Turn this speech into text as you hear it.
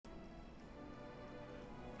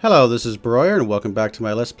Hello, this is Broyer, and welcome back to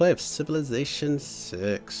my Let's Play of Civilization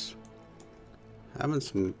 6. Having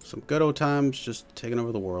some good old times, just taking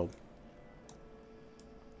over the world.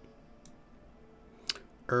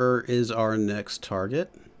 Is our next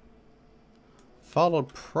target,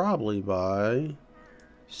 followed probably by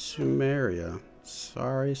Sumeria.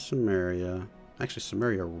 Sorry, Sumeria. Actually,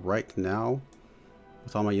 Sumeria right now,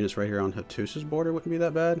 with all my units right here on Hattus's border, wouldn't be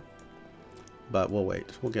that bad. But we'll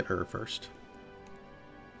wait. We'll get first.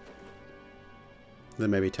 Then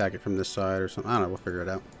maybe attack it from this side or something. I don't know. We'll figure it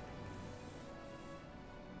out.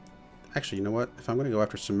 Actually, you know what? If I'm going to go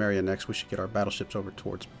after Sumeria next, we should get our battleships over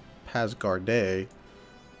towards Pasgarde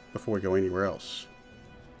before we go anywhere else.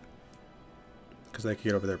 Because they can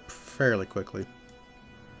get over there fairly quickly.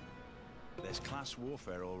 There's class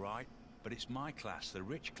warfare, all right, but it's my class, the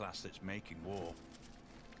rich class, that's making war.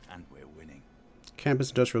 And we're winning. Campus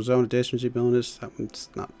Industrial Zone, Adjacency bonus. That one's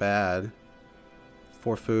not bad.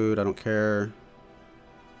 For food, I don't care.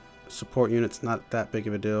 Support units, not that big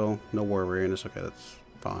of a deal. No war weariness. Okay, that's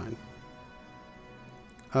fine.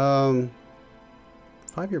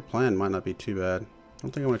 5-year plan might not be too bad. I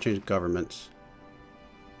don't think I want to change governments.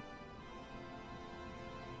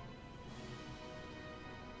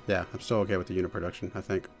 Yeah, I'm still okay with the unit production, I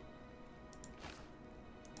think.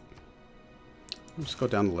 Let's go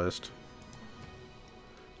down the list.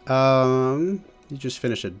 You just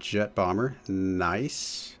finished a jet bomber.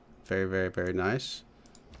 Nice. Very, very, very nice.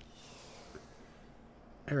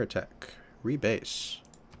 Air attack. Rebase.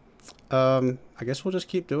 I guess we'll just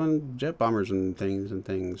keep doing jet bombers and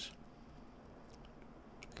things.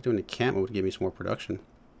 Doing a camp would give me some more production.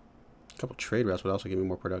 A couple trade routes would also give me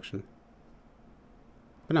more production.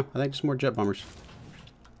 But no, I think just more jet bombers.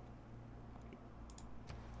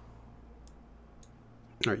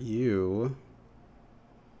 Alright, you.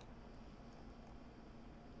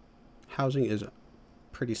 Housing is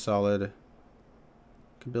pretty solid.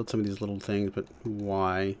 Could build some of these little things, but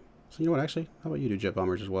why? So you know what, actually, how about you do jet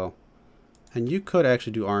bombers as well? And you could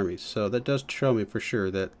actually do armies, so that does show me for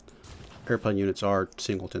sure that airplane units are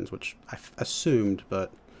singletons, which I assumed,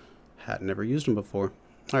 but had never used them before.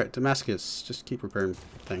 Alright, Damascus, just keep repairing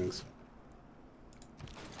things.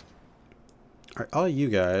 Alright, all you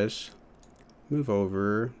guys move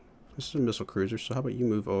over. This is a missile cruiser, so how about you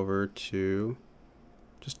move over to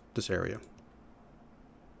just this area.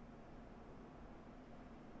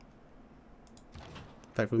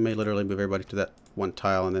 In fact, we may literally move everybody to that one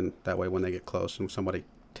tile, and then that way when they get close and somebody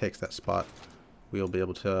takes that spot, we'll be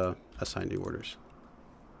able to assign new orders.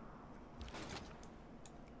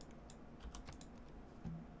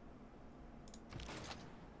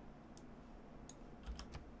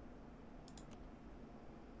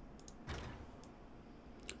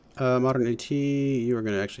 Modern AT, you are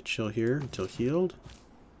going to actually chill here until healed.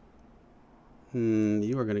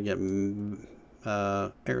 You are going to get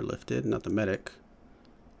airlifted, not the medic.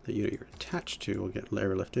 The unit you're attached to will get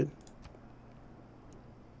airlifted.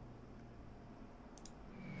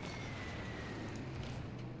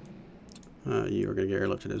 You are going to get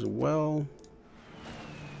airlifted as well.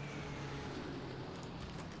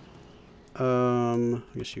 I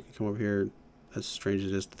guess you can come over here. As strange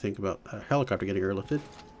as it is to think about a helicopter getting airlifted.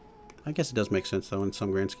 I guess it does make sense though in some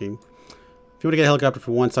grand scheme. If you want to get a helicopter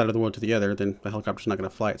from one side of the world to the other, then the helicopter's not going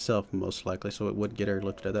to fly itself most likely, so it would get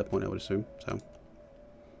airlifted at that point, I would assume. So,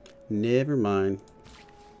 never mind.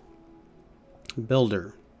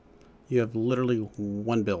 Builder. You have literally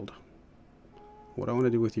one build. What do I want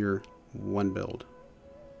to do with your one build?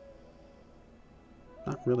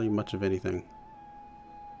 Not really much of anything.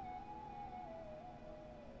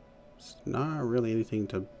 It's not really anything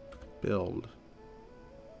to build.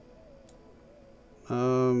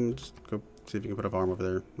 Just go see if you can put a farm over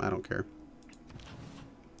there. I don't care.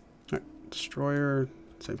 Alright, destroyer,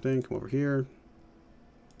 same thing, come over here.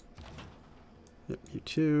 Yep, you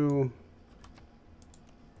too.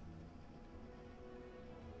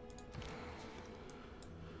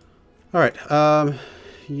 Alright,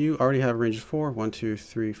 you already have a range of 4. 1, 2,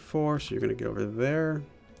 3, 4, so you're gonna go over there.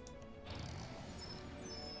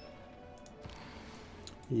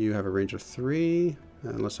 You have a range of 3,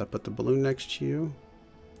 unless I put the balloon next to you.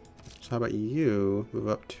 So how about you move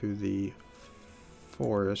up to the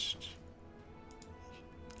forest.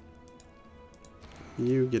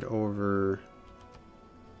 You get over,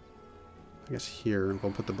 I guess here,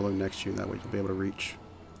 we'll put the balloon next to you, and that way you'll be able to reach.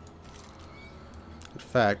 In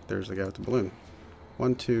fact, there's the guy with the balloon.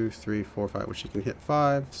 1, 2, 3, 4, 5, which he can hit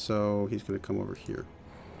 5, so he's going to come over here.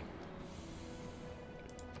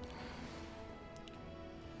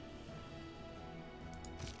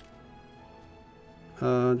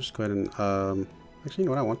 Just go ahead and, actually, you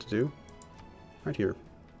know what I want to do? Right here.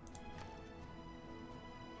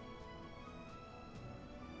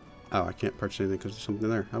 Oh, I can't purchase anything because there's something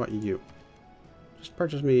there. How about you? Just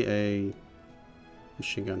purchase me a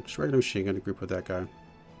machine gun. Just a regular machine gun to group with that guy.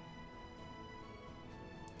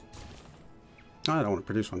 Oh, I don't want to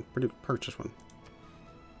produce one. Purchase one.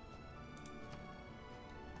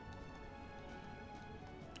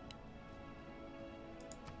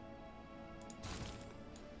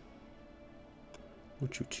 I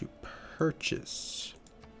want you to purchase.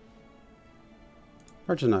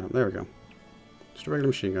 Purchase an item. There we go. Just a regular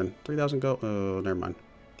machine gun. 3,000 gold. Oh, never mind.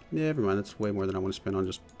 Never mind. That's way more than I want to spend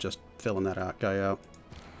on just filling that guy out.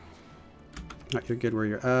 Alright, you're good where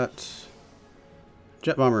you're at.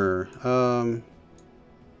 Jet bomber.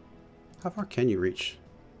 How far can you reach?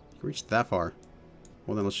 You can reach that far.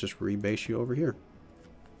 Well, then let's just rebase you over here.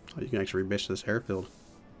 Oh, you can actually rebase to this airfield.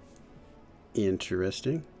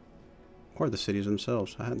 Interesting. Or the cities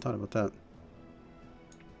themselves. I hadn't thought about that.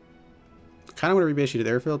 Kind of want to rebase you to the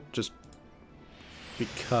airfield just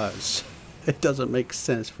because it doesn't make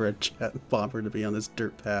sense for a jet bomber to be on this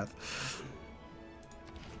dirt path.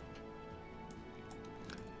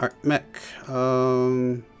 Alright, mech.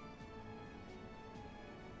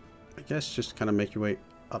 I guess just kind of make your way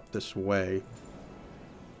up this way.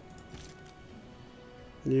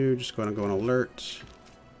 You just going to go on alert.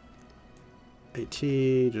 AT,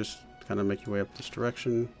 just kind of make your way up this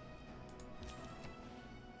direction.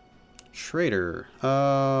 Trader.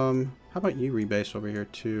 How about you rebase over here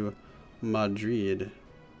to Madrid?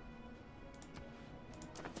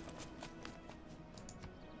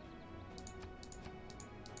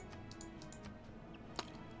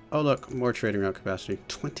 Oh look, more trading route capacity.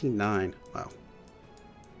 29. Wow.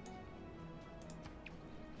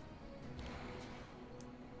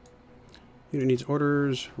 Unit needs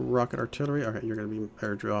orders. Rocket artillery. Okay, you're going to be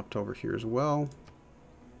airdropped over here as well.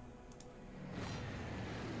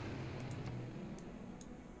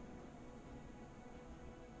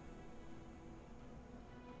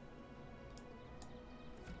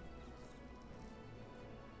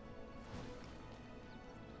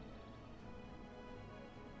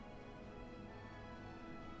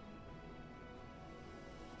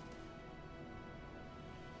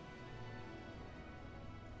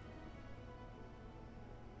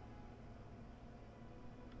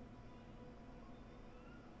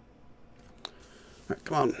 Alright,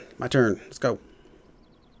 come on. My turn. Let's go.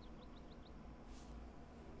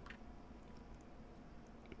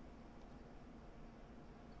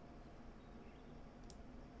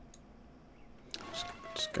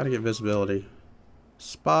 Just gotta get visibility.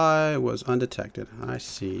 Spy was undetected. I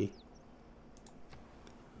see.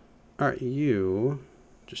 Alright, you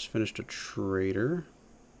just finished a trader.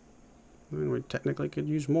 I mean, we technically could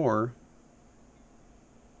use more.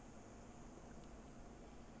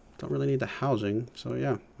 Don't really need the housing, so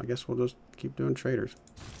yeah, I guess we'll just keep doing traders.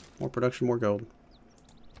 More production, more gold.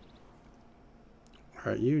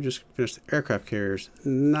 Alright, you just finished the aircraft carriers.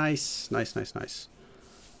 Nice, nice, nice, nice.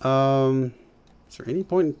 Is there any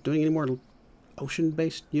point in doing any more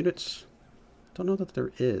ocean-based units? Don't know that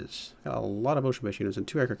there is. Got a lot of ocean-based units, and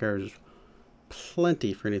 2 aircraft carriers is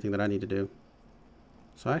plenty for anything that I need to do.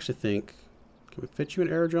 So I actually think, can we fit you an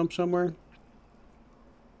aerodrome somewhere?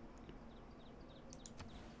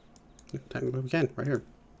 Technically we can, right here.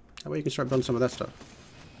 That way you can start building some of that stuff.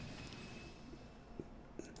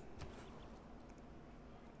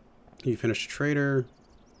 You finished a trader.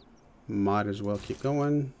 Might as well keep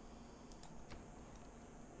going.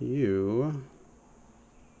 You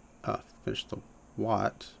finished the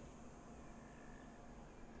Watt.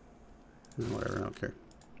 Whatever, I don't care.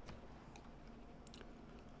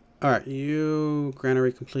 Alright, you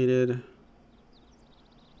granary completed.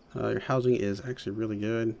 Your housing is actually really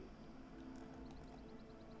good.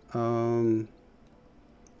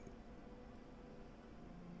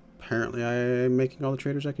 Apparently I'm making all the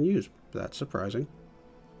traders I can use. That's surprising.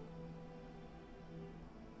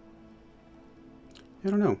 I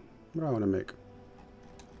don't know. What do I want to make?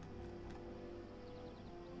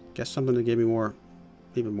 Guess something to give me more,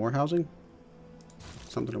 even more housing?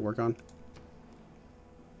 Something to work on.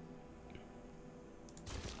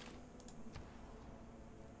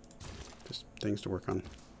 Just things to work on.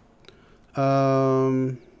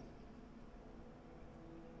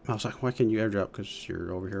 I was like, why can't you airdrop? Because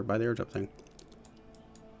you're over here by the airdrop thing.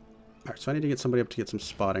 Alright, so I need to get somebody up to get some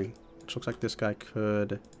spotting. Which looks like this guy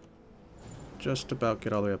could just about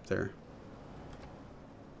get all the way up there.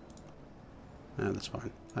 That's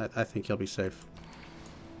fine. I think he'll be safe.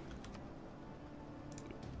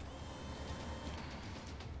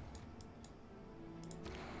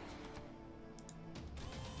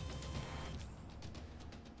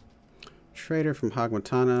 Trader from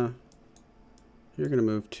Hagmatana. You're going to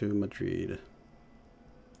move to Madrid.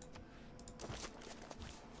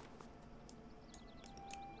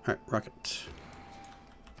 Alright, rocket.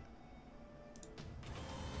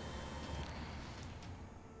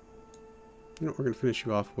 You know what, we're going to finish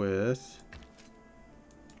you off with...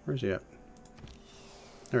 Where's he at?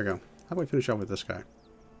 There we go. How about we finish off with this guy?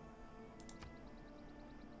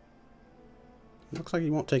 Looks like he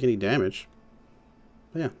won't take any damage.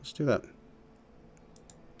 But yeah, let's do that.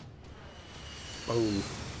 Boom.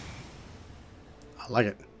 I like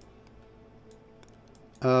it.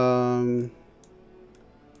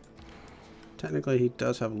 Technically he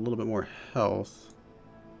does have a little bit more health.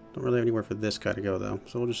 Don't really have anywhere for this guy to go though,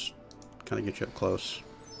 so we'll just kind of get you up close.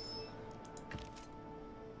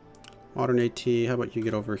 Modern AT, how about you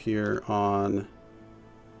get over here on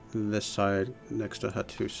this side next to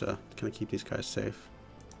Hattusa. Kind of keep these guys safe.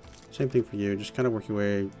 Same thing for you, just kind of work your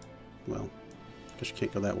way, well, guess you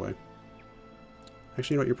can't go that way.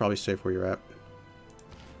 Actually, you know what, you're probably safe where you're at.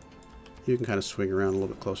 You can kind of swing around a little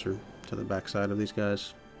bit closer to the backside of these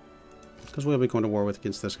guys. Because we'll be going to war with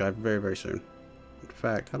against this guy very, very soon. In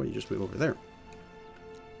fact, how about you just move over there?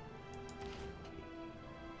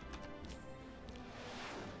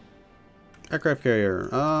 Aircraft carrier.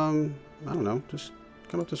 I don't know. Just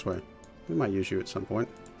come up this way. We might use you at some point.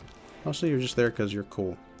 Also, you're just there because you're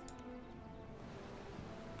cool.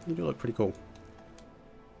 You do look pretty cool.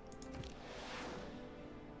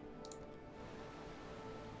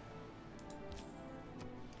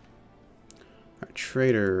 Alright,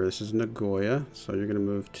 trader. This is Nagoya. So you're going to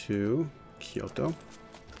move to Kyoto.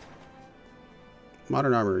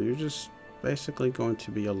 Modern armor. You're just basically going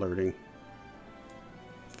to be alerting.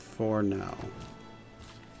 For now.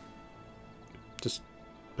 Just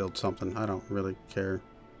build something. I don't really care.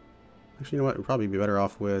 Actually, you know what? We'd probably be better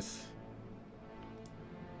off with...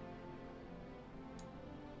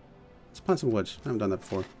 Let's plant some woods. I haven't done that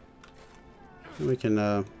before. And we can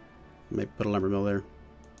maybe put a lumber mill there.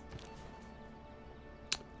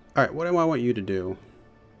 Alright, what do I want you to do?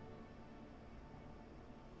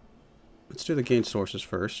 Let's do the gain sources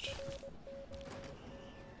first.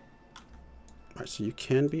 Alright, so you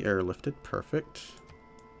can be airlifted. Perfect.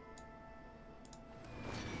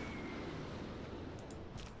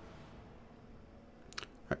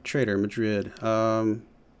 Alright, trader, Madrid. What?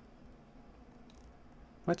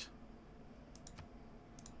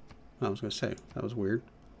 I was going to say, that was weird.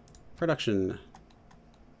 Production.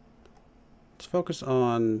 Let's focus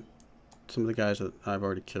on some of the guys that I've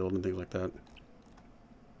already killed and things like that.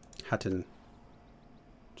 Hatton.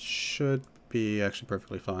 Should be actually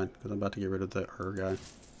perfectly fine, because I'm about to get rid of the guy.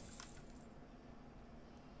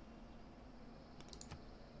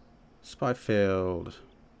 Spy failed.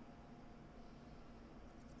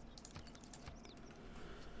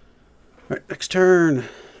 Alright, next turn.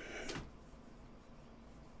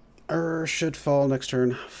 Should fall next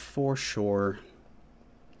turn for sure.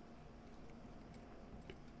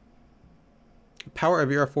 The power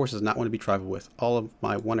of your force is not one to be trifled with. All of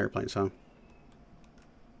my one airplanes, huh?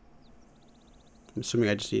 I'm assuming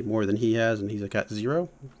I just need more than he has, and he's like at 0.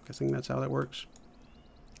 I'm guessing that's how that works.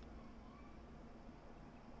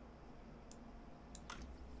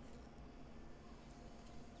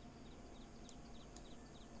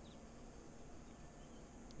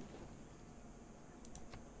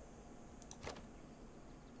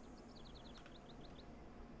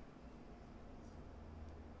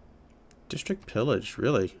 District pillage,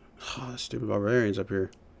 really? Oh, stupid barbarians up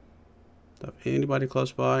here. Have anybody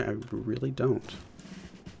close by? I really don't.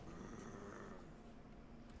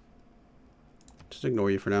 Just ignore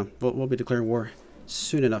you for now. We'll be declaring war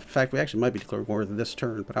soon enough. In fact, we actually might be declaring war this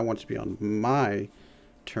turn, but I want it to be on my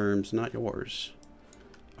terms, not yours.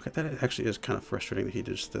 Okay, that actually is kind of frustrating that he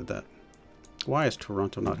just did that. Why is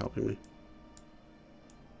Toronto not helping me?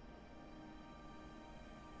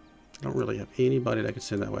 I don't really have anybody that can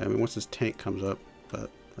send that way. I mean, once this tank comes up, but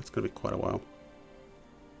that's going to be quite a while.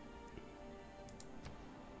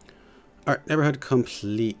 Alright, neighborhood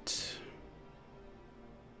complete.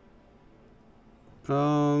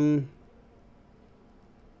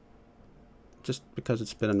 Just because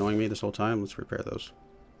it's been annoying me this whole time, let's repair those.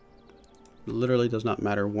 It literally does not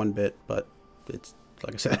matter one bit, but it's,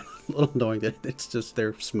 like I said, a little annoying that it's just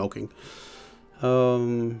they're smoking.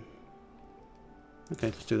 Okay,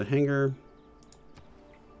 let's do the hangar.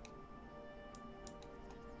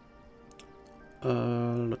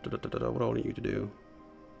 What do I want you to do?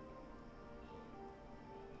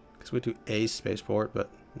 Because we do a spaceport, but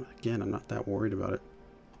again, I'm not that worried about it.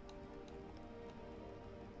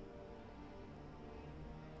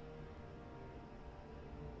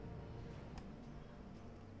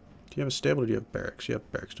 Do you have a stable or do you have barracks? You have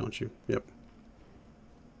barracks, don't you? Yep.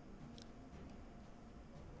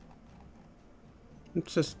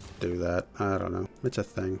 Let's just do that. I don't know. It's a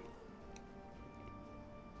thing.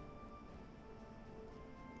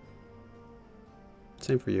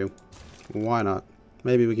 Same for you. Why not?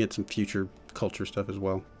 Maybe we get some future culture stuff as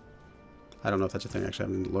well. I don't know if that's a thing. Actually, I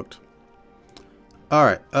haven't looked.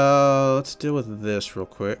 Alright, let's deal with this real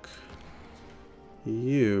quick.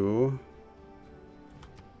 You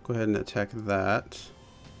go ahead and attack that.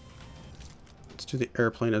 Let's do the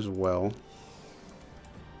airplane as well.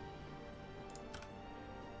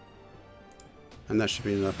 And that should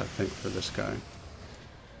be enough, I think, for this guy.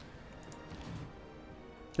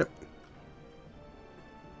 Yep.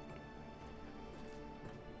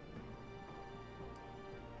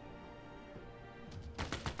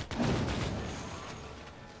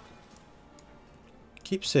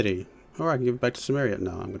 Keep city. Or I can give it back to Samaria.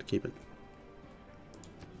 No, I'm going to keep it.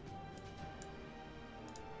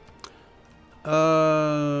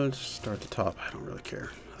 Just start at the top. I don't really care.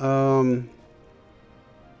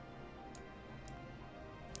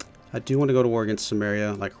 I do want to go to war against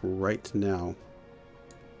Samaria, like right now.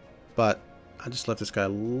 But I just left this guy a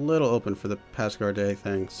little open for the Pasgarde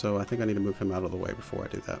thing, so I think I need to move him out of the way before I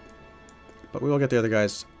do that. But we will get the other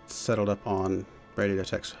guys settled up on ready to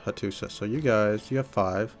attack Hattusa. So you guys, you have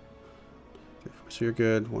 5. So you're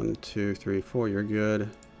good. 1, 2, 3, 4. You're good.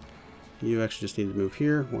 You actually just need to move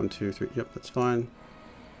here. 1, 2, 3. Yep, that's fine.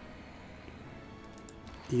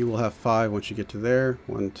 You will have 5 once you get to there.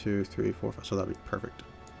 1, 2, 3, 4, 5. So that'll be perfect.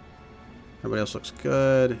 Everybody else looks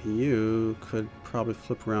good. You could probably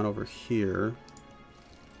flip around over here.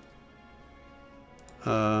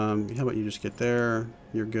 How about you just get there?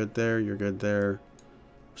 You're good there. You're good there.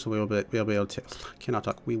 So we'll be able to cannot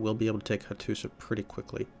talk. We will be able to take Hattusa pretty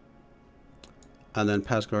quickly. And then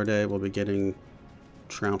Pasgarde will be getting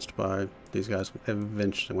trounced by these guys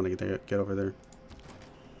eventually when they get over there.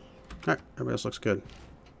 Alright, everybody else looks good.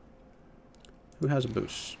 Who has a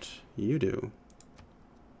boost? You do.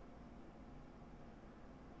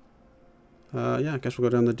 Yeah, I guess we'll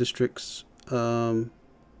go down the district's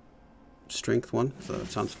strength one, so that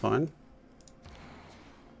sounds fine.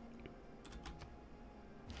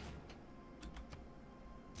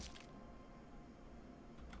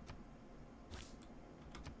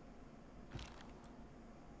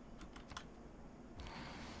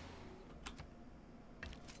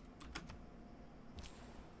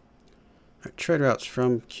 Alright, trade routes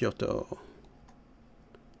from Kyoto.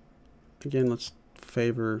 Again, let's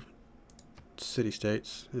favor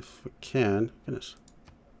city-states if we can. Goodness.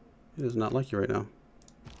 It does not like you right now.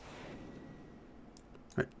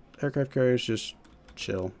 Alright, aircraft carriers, just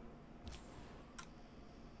chill.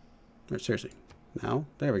 Alright, seriously. Now?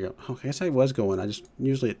 There we go. Okay, I guess I was going. I just,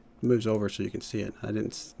 usually it moves over so you can see it. I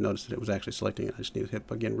didn't notice that it was actually selecting it. I just need to hit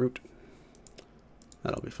again route.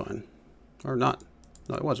 That'll be fine. Or not.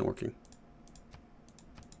 No, it wasn't working.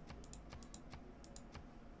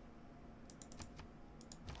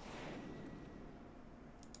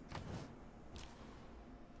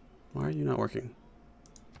 Why are you not working?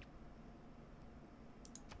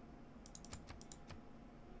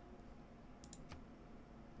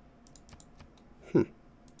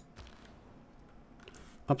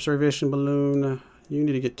 Observation balloon. You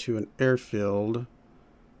need to get to an airfield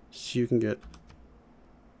so you can get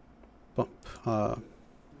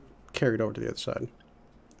carried over to the other side.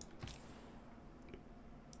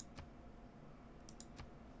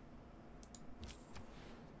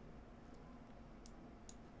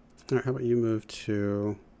 Alright, how about you move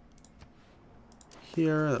to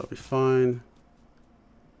here? That'll be fine.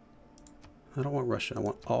 I don't want Russia. I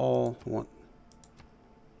want...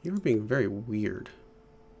 You were being very weird.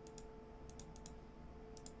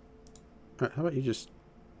 Alright, how about you just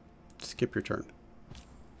skip your turn?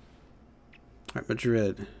 Alright,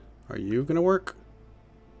 Madrid. Are you going to work?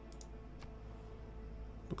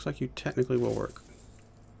 Looks like you technically will work.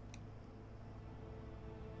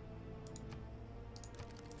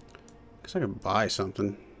 Guess I could buy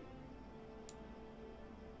something.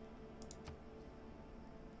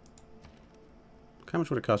 How much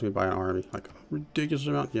would it cost me to buy an army? Like a ridiculous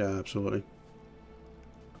amount? Yeah, absolutely.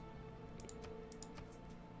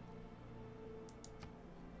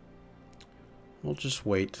 We'll just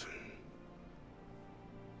wait.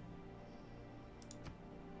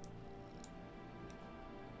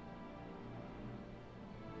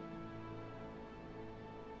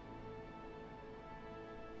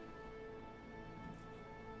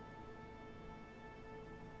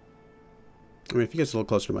 I mean, if he gets a little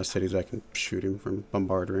closer to my cities, I can shoot him from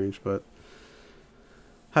bombard range, but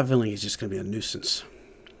I have a feeling he's just going to be a nuisance.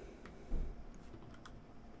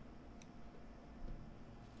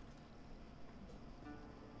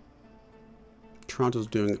 Toronto's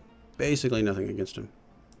doing basically nothing against him.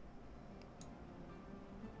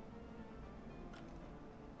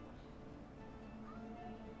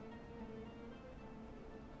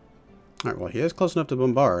 Alright, well, he is close enough to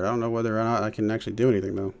bombard. I don't know whether or not I can actually do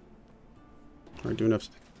anything, though. Or do enough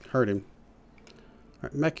to hurt him.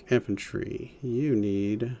 Alright, mech infantry. You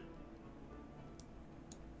need...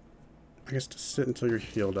 I guess to sit until you're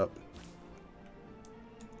healed up.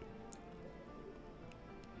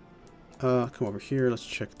 Come over here. Let's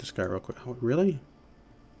check this guy real quick. Oh, really?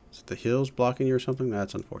 Is it the hills blocking you or something?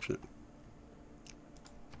 That's unfortunate.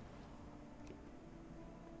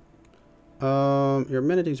 Your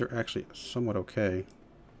amenities are actually somewhat okay.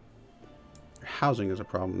 Your housing is a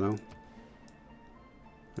problem, though.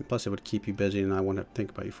 And plus, it would keep you busy, and I want to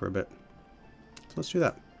think about you for a bit. So let's do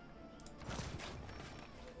that.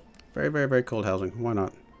 Very, very, very cold housing. Why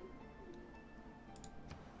not?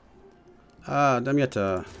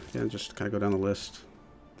 Damietta. Again, just kind of go down the list.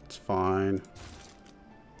 It's fine.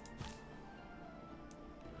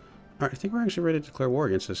 Alright, I think we're actually ready to declare war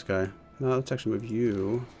against this guy. Now, let's actually move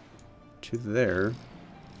you to there.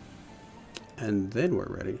 And then we're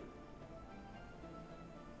ready.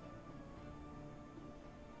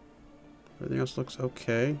 Everything else looks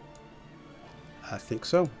okay. I think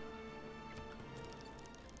so.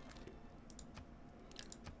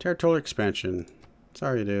 Territorial expansion.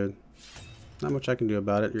 Sorry, dude. Not much I can do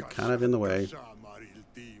about it. You're kind of in the way.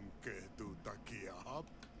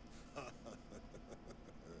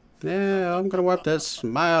 Yeah, I'm gonna wipe that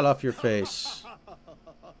smile off your face.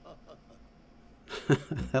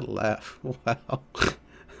 That laugh. Wow.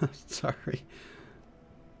 Sorry.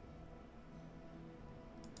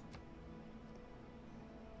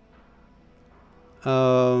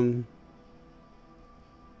 Yeah,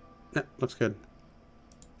 looks good.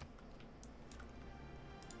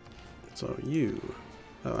 So you...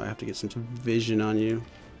 Oh, I have to get some vision on you.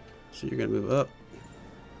 So you're gonna move up.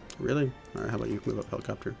 Really? Alright, how about you move up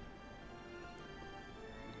helicopter?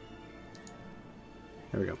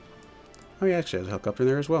 There we go. Oh, he actually has a helicopter in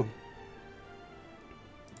there as well.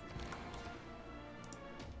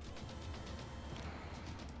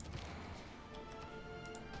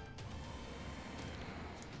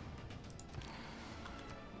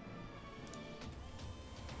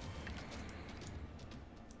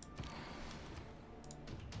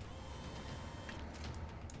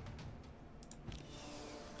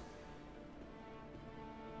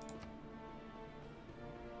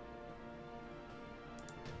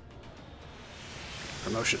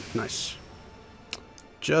 Promotion. Nice.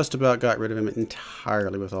 Just about got rid of him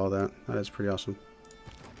entirely with all that. That is pretty awesome.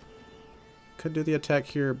 Could do the attack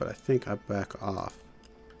here, but I think I back off.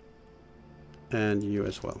 And you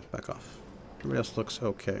as well. Back off. Everybody else looks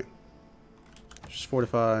okay. Just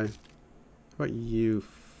fortify. How about you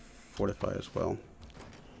fortify as well?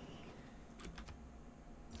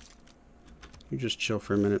 You just chill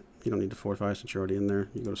for a minute. You don't need to fortify since you're already in there.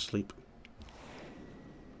 You go to sleep.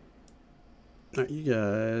 Alright, you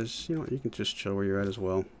guys, you know what, you can just chill where you're at as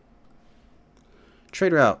well.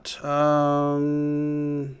 Trade route. I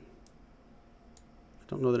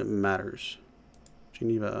don't know that it matters.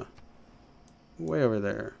 Geneva. Way over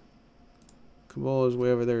there. Kabul is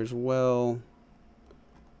way over there as well.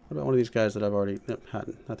 What about one of these guys that I've already... Nope,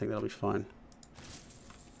 hadn't. I think that'll be fine.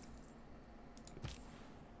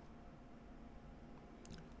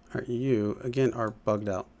 Alright, you, again, are bugged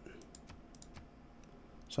out.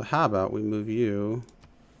 So how about we move you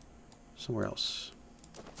somewhere else?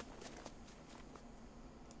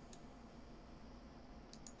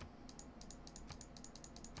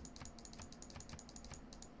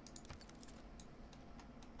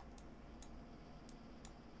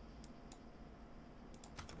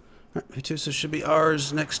 Alright, Vitusa should be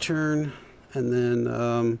ours next turn. And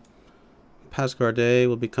then Pasgarde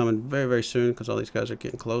will be coming very, very soon because all these guys are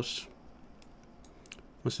getting close.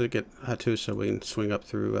 Once they get Hattusa, we can swing up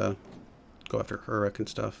through, go after Uruk and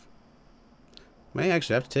stuff. May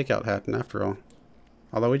actually have to take out Hatton after all.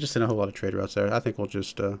 Although we just sent a whole lot of trade routes there. I think we'll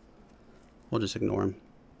just ignore him.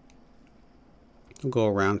 We'll go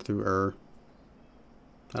around through Ur.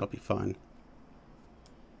 That'll be fine.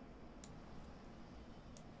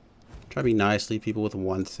 Try to be nice, leave people with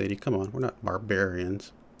one city. Come on, we're not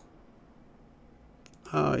barbarians.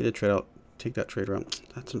 Oh, he did trade out. Take that trade route.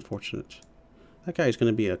 That's unfortunate. That guy is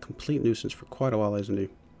going to be a complete nuisance for quite a while, isn't he?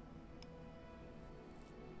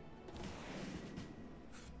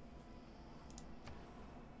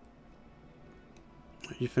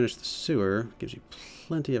 You finish the sewer. Gives you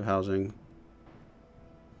plenty of housing.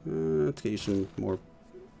 Let's get you some more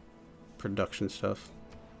production stuff.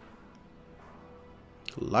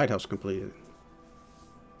 Lighthouse completed.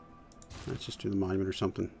 Let's just do the monument or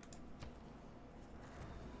something.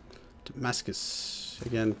 Damascus.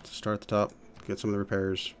 Again, start at the top. Get some of the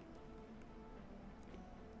repairs.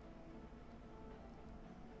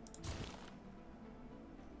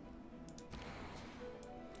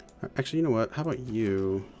 Actually, you know what? How about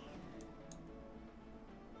you?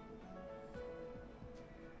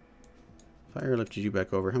 If I airlifted you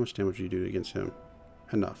back over, how much damage would you do against him?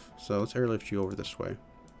 Enough. So let's airlift you over this way.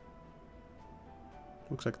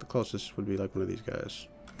 Looks like the closest would be like one of these guys.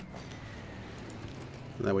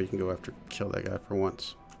 And that way you can go after, kill that guy for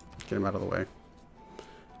once. Get him out of the way.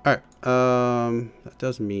 Alright, that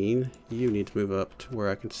does mean you need to move up to where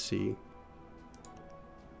I can see.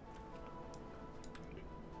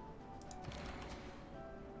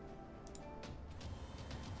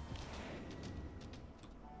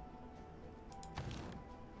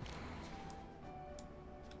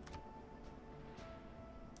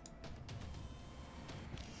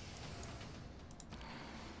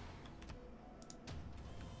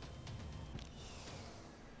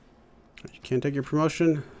 You can't take your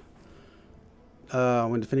promotion.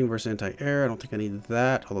 When defending versus anti-air, I don't think I need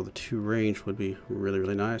that, although the 2 range would be really,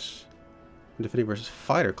 really nice. When defending versus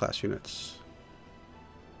fighter class units.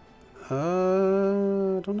 I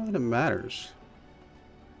don't know that it matters.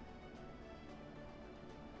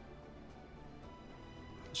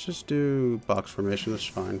 Let's just do box formation, that's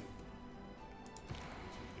fine.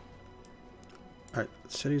 Alright,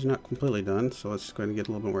 the city's not completely done, so let's go ahead and get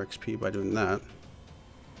a little bit more XP by doing that.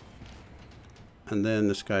 And then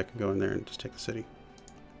this guy can go in there and just take the city.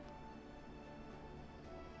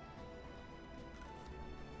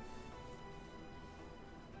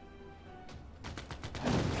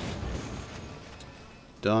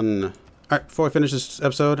 Done. Alright, before I finish this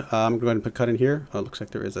episode, I'm going to cut in here. Looks like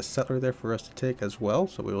there is a settler there for us to take as well,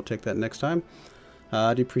 so we will take that next time.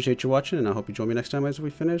 I do appreciate you watching, and I hope you join me next time as we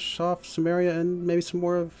finish off Samaria and maybe some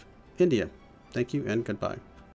more of India. Thank you, and goodbye.